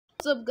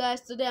What's up, guys?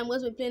 Today I'm going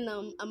to be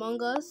playing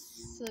Among Us.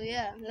 So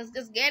yeah, let's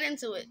just get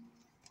into it.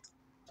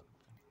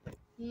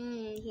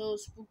 So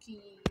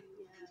spooky.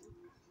 Yeah.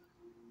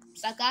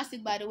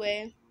 Sarcastic, by the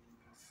way.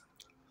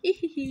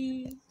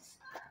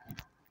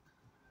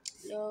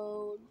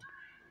 Load.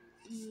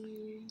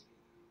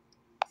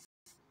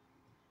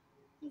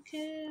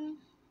 Okay.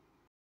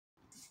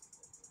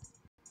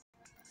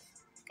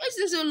 Why is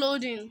this still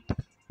loading?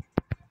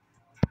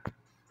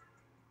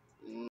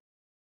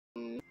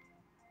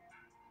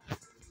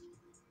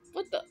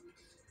 What the?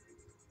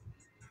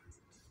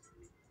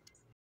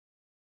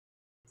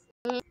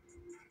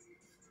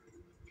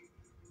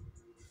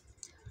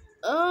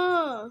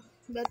 Oh,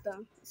 better.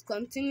 Let's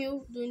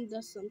continue doing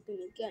that something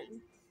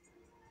again.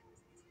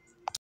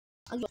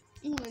 I'm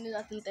gonna do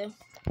that in there.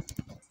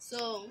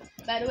 So,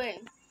 by the way,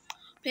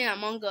 playing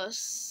Among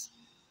Us.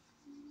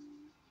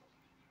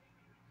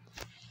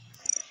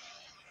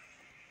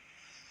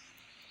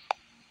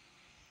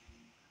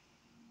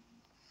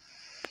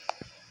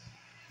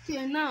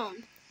 Okay, now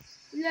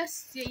let's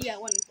see. Yeah,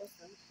 one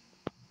important.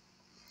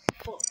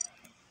 Four.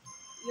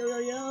 Yo yo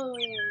yo.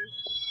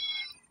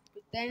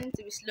 Pretending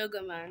to be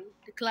slogan man.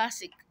 The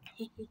classic.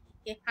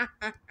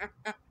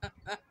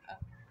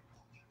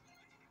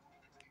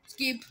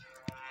 Skip.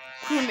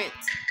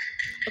 Crewmate.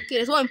 Okay,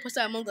 there's one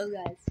imposter among us,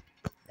 guys.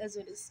 Let's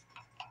do this.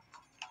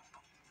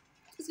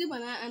 Let's keep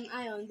an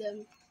eye on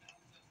them.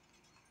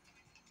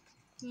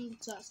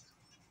 Task.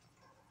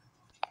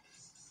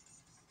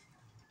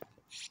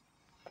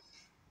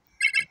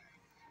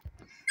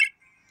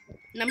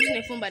 And I'm using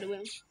the phone, by the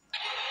way.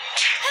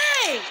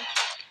 Hey!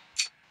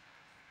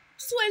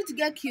 So ready to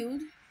get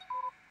killed?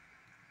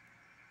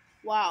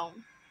 Wow.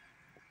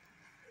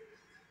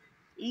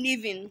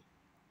 Living.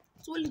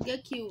 So ready to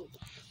get killed.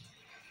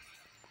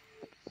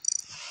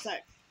 Sorry.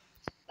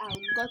 I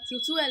got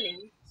killed too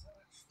early.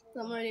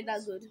 So I'm already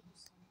that good.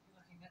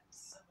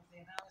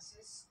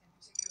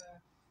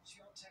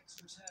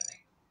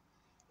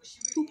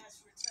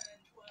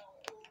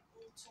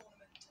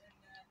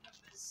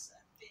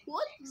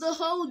 What the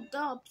whole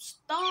up?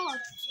 Stop!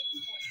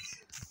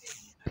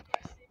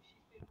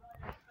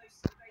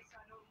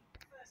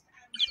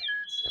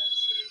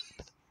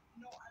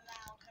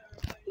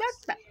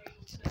 Better.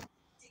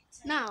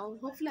 Now,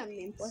 hopefully I'm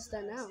the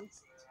imposter now.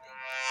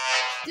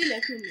 Still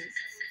a crewmate.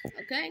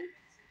 Okay?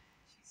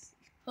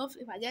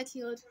 Hopefully if I get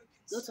killed,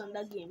 go to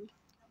another game.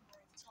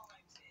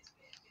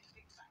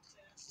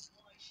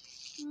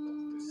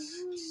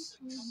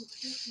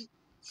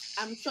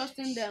 I'm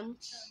trusting them.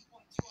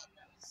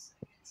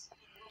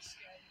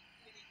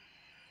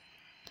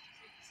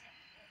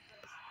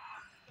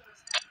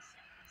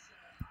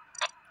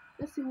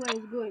 Let's see where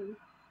it's going.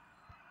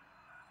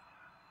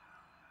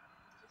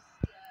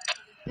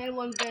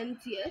 Anyone vent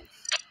yet?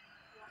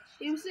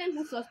 You sent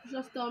a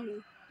suspicious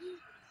tummy.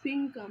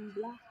 Pink and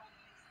black.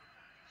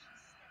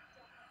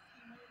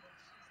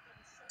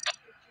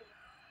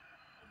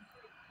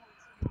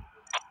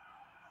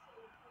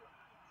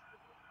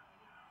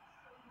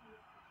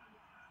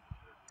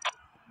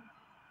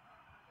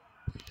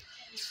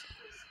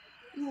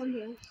 Come on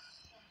here.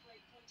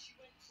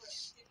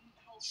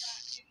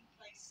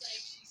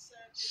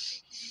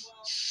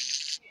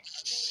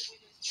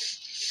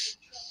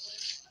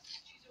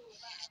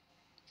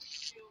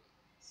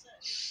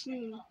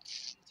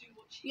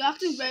 You're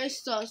acting very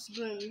sus,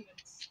 Grim.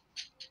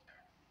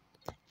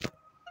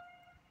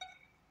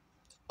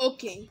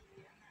 Okay.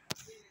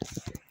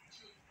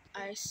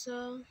 I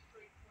saw.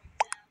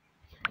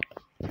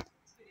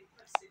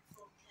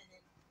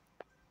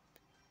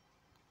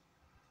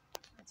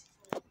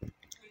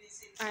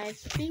 I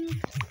think.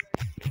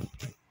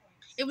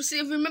 If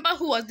you remember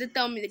who was they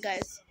tell me, the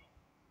guys.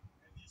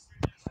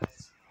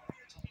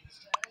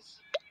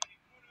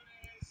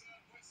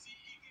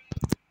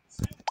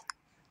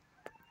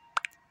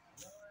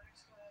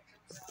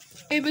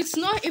 If it's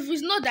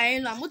not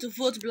Diana, I'm going to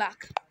vote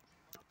black.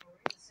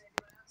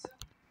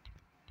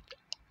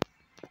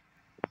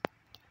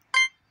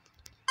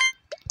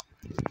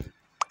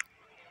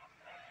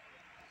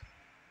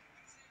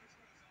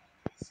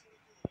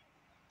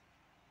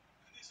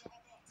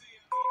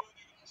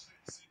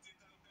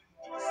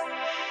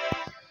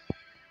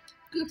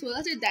 Good, so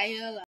that's a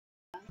Diana.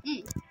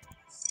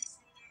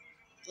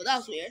 So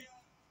that's weird.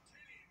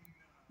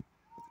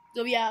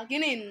 So we are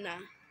getting now.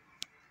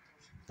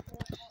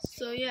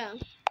 So yeah.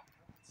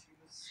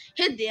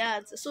 Hate the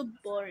ads, it's so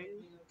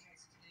boring.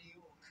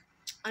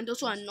 And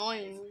also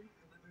annoying.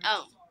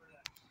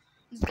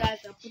 These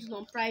guys are putting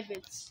on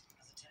private.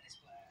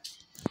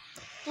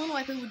 Don't know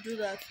why people do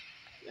that.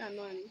 They're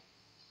annoying.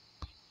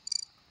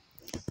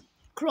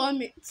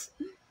 Chrome it.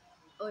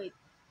 Oh wait.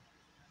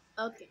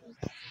 Okay.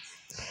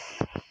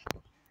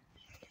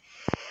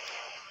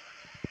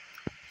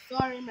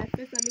 Sorry, my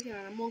first time making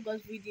an Among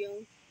Us video.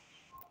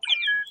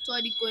 It's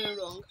already going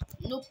wrong.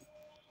 Nope.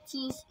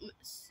 Too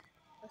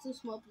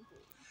small people.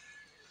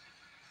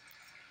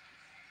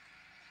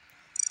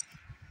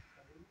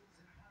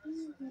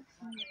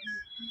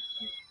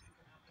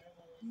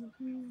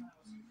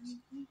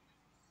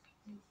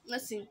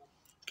 Let's see.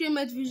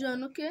 Crewmate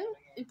vision, okay.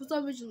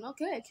 Imposter vision,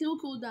 okay. Kill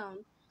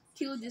cooldown.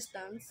 Kill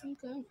distance,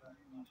 okay.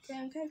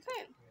 Okay.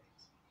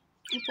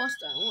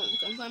 Imposter, on.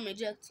 Confirm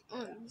eject,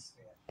 on.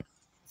 I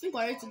think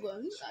we're ready to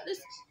go.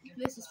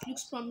 This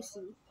looks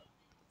promising.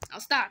 I'll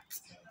start.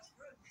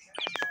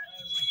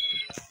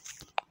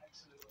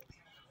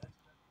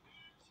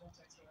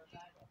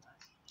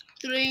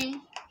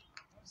 3,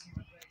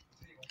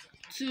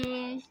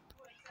 2,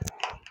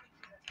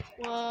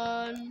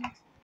 1.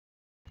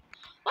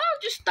 Why are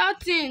you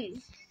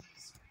starting?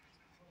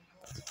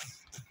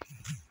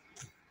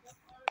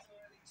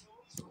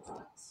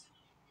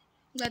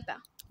 Better.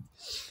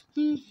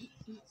 Hmm.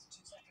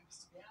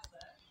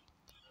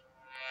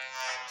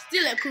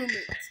 Still a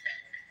crewmate.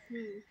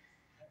 Hmm.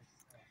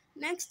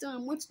 Next time,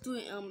 I'm going to do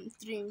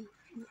 3.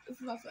 If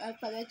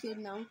I get killed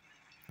now,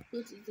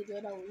 go to the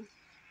other one.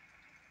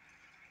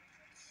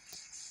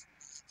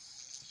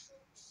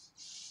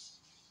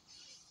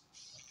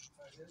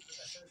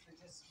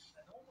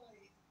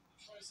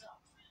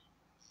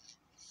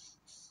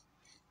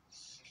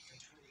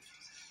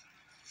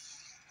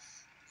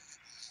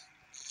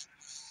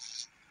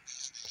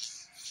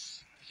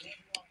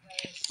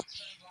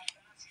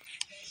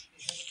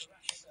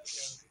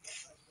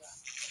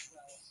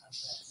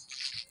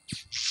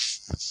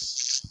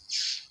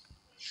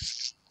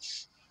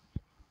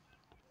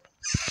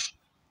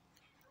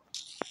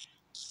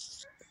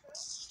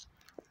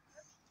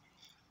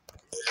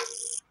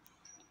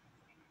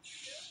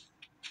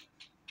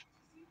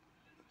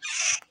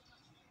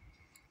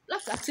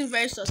 That's acting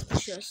very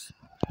suspicious.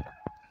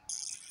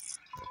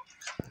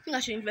 I think I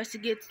should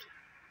investigate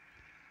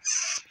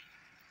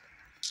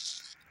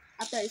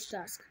after this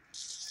task.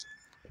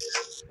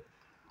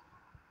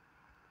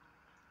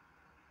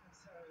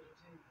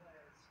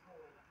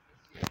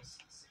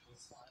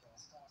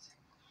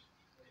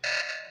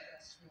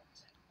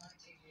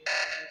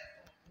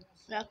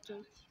 Reactor.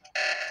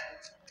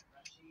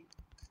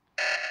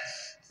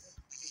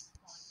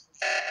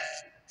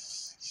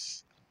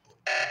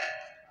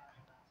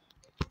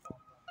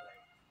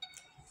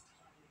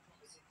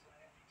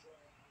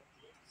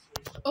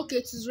 Okay,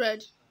 it is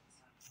red.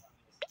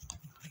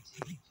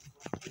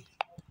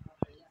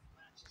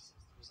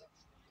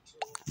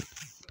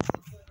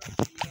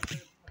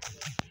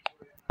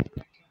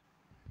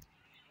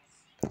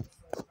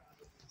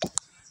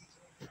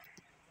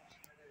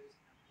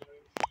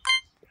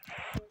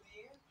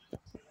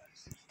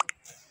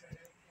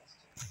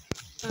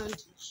 And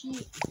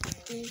she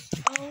is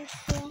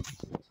also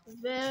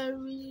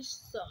very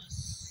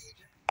sus.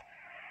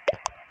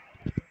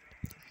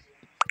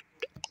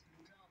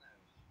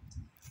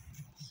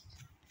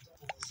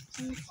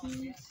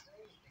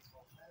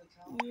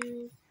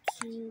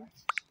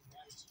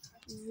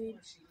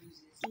 YouTube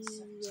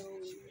video.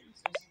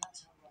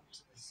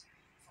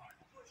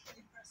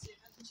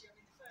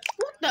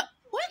 What the?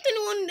 Why did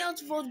anyone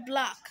else vote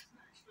black?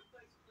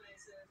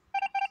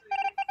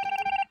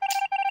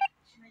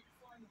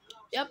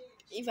 Yep,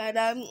 if I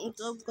die,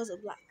 it's all because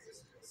of black.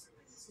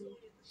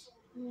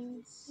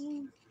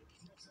 Listen.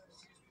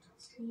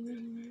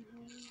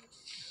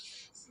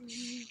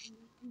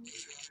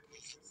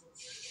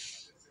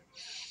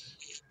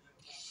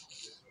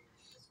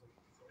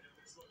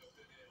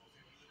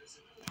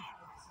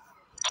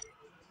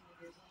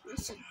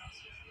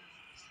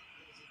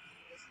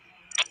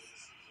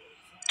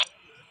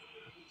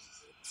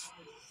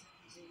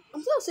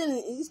 I'm still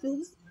saying in this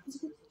place,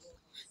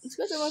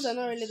 discussion ones are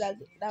not really that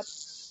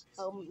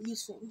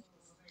useful.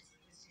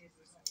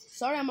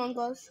 Sorry, Among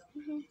Us.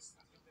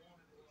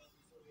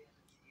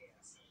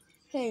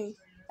 Hey,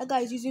 that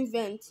guy is using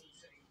vent.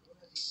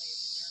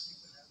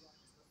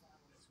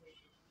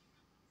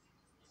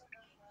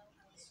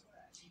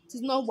 It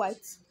is not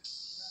white.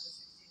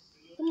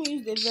 Let me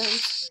use the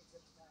vent.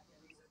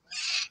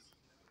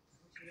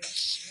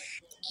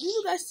 Did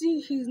you guys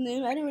see his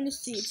name? I didn't really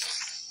see it.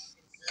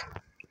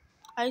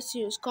 I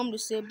serious, come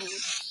disabled.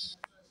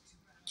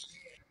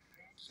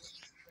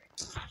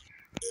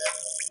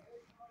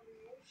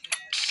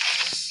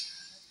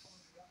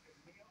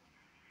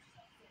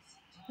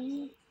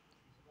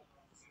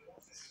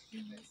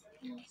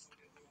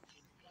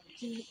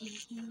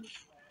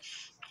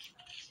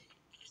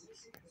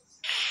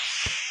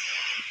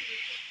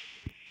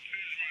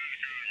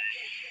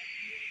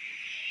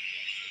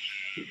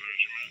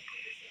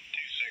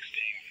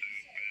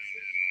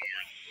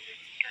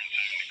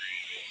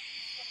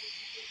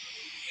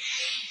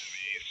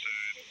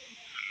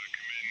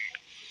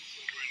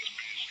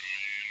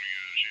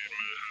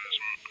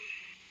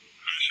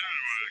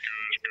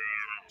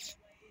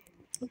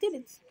 I did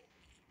it.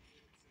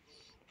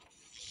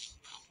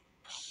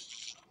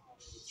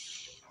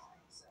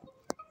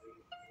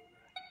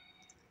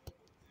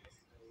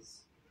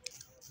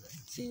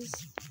 It is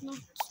not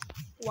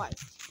white.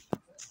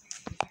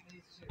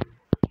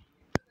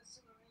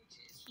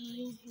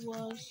 He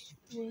was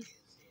with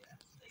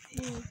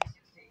me.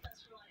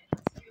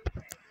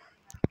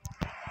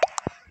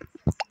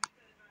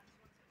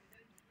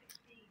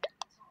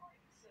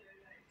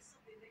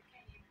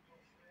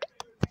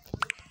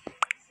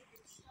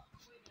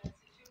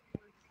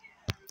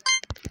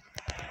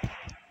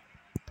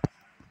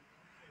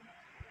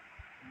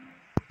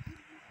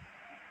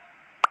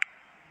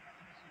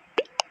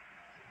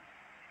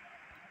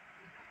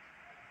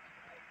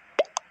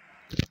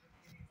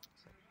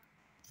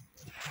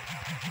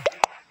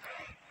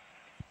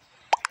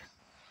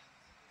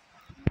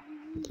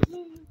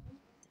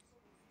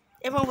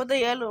 Everyone voted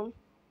yellow.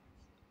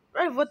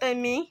 Why voted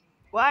me?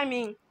 Why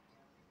me?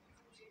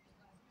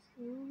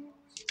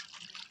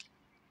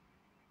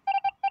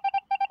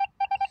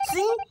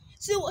 See?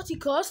 See what it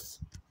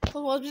cost? I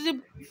was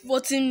busy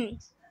voting me.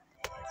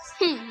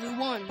 We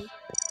won.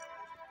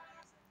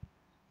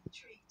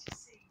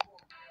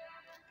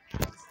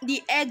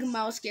 The egg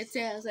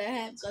musketeers,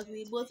 because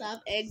we both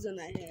have eggs on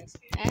our heads.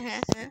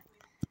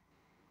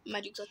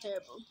 Magics are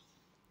terrible.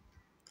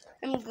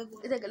 I'm gonna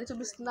go take a little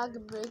bit snack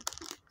break.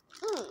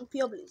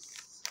 Pure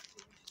bliss.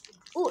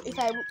 Oh, if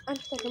I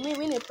can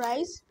win a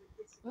prize.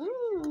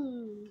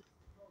 Mm.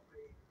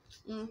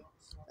 Okay.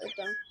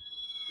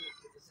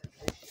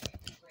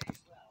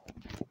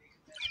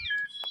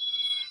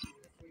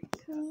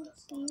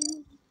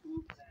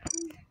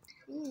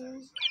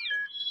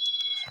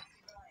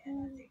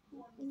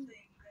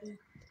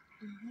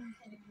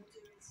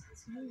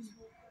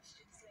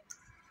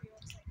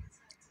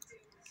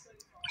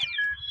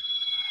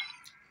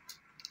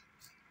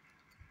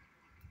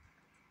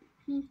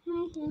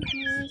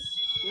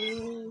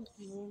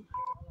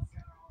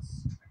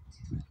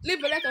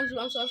 Leave a like and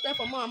subscribe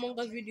for more Among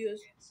Us videos.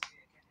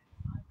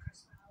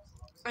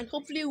 And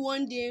hopefully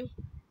one day,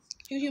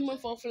 Human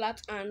Fall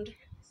Flat and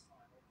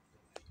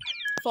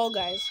Fall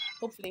Guys.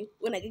 Hopefully,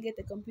 when I can get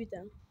a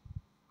computer.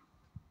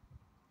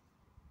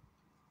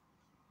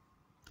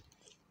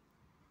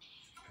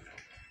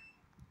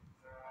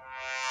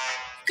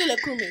 Still a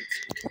crewmate.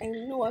 And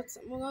you know what?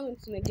 I'm not going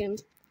to again. I'm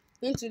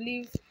going to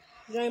leave,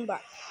 join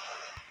back.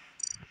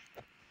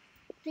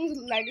 Things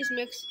like this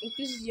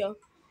increases your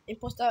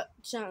imposter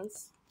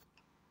chance.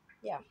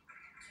 Yeah.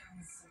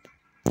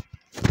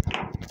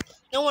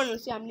 No one will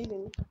see I'm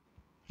leaving.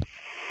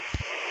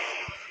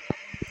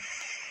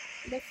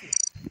 Let's see.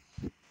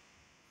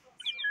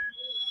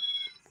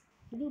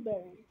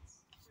 Blueberry.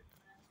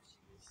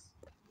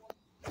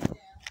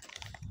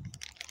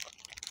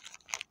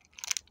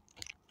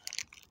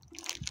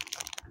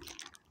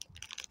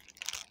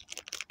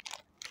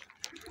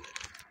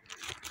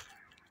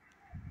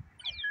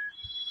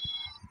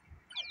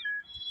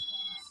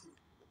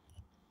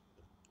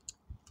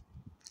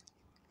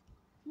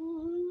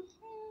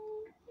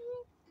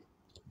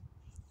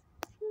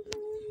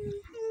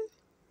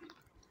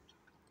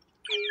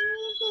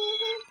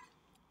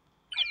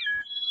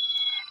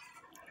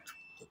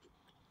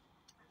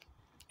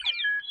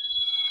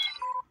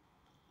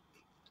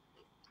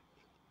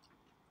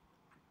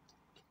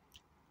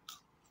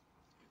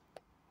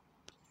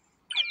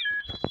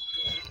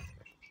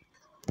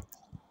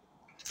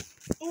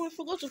 Oh, I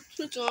forgot to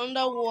switch to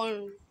another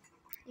one.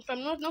 If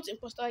I'm not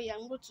imposter here,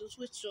 I'm going to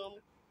switch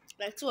to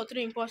like 2 or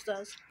 3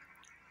 imposters.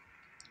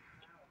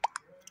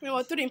 There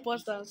were 3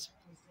 imposters.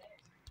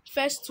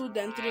 First 2,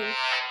 then 3.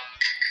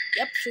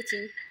 Yep,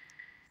 shooting.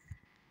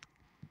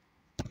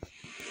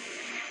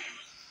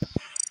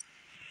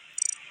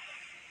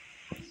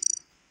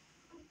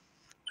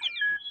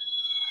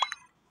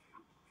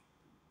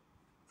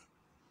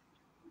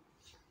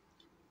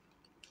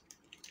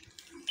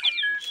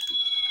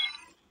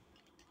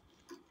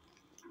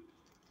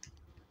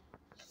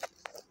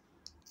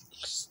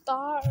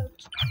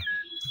 Start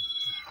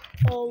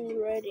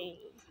already.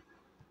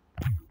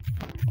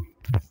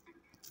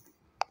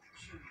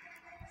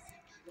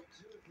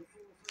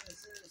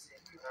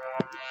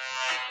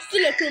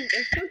 Still a crime.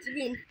 There's going to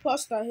be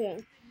imposter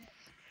here.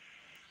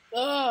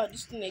 Oh,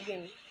 this thing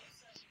again.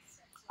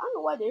 I don't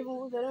know why they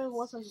don't even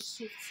want us to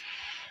shift.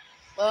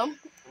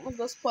 Let's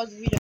just pause the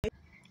video.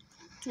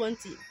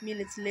 20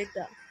 minutes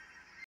later.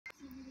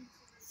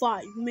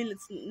 5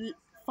 minutes.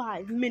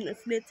 5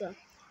 minutes later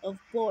of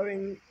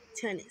boring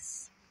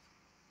tennis.